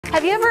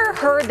Have you ever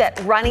heard that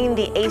running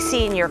the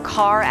AC in your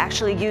car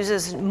actually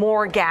uses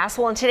more gas?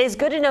 Well, in today's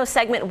Good to Know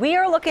segment, we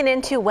are looking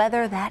into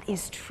whether that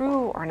is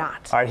true or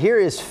not. All right, here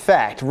is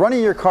fact.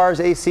 Running your car's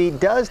AC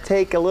does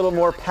take a little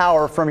more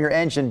power from your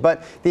engine,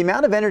 but the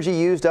amount of energy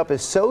used up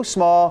is so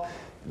small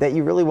that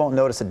you really won't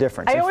notice a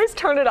difference. I always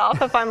turn it off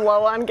if I'm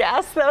low on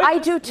gas, though. I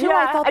do too.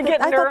 Yeah, I thought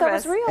that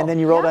was real. And then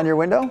you roll down your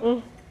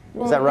window?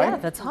 Is that right? Yeah,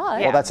 that's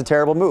hot. Well, that's a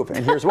terrible move,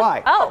 and here's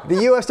why. Oh. The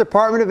U.S.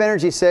 Department of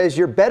Energy says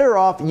you're better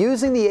off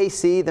using the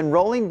AC than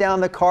rolling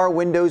down the car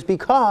windows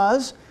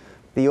because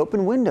the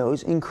open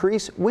windows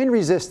increase wind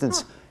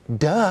resistance.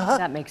 Duh.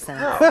 That makes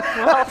sense.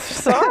 Well,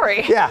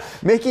 sorry. Yeah,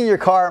 making your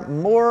car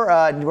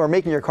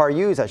making your car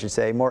use, I should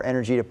say, more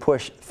energy to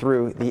push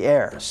through the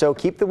air. So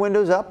keep the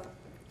windows up,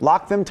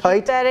 lock them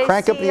tight, that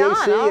crank up AC the on,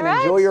 AC, all and right.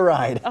 enjoy your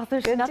ride. Oh,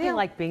 there's nothing deal.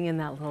 like being in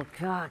that little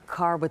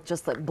car with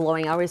just like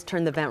blowing. I always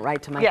turn the vent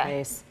right to my Yeah.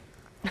 face.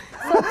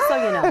 So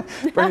you know.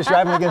 Brenda's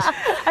driving against.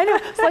 I know.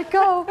 It's like,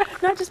 go.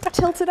 No, just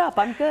tilt it up.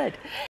 I'm good.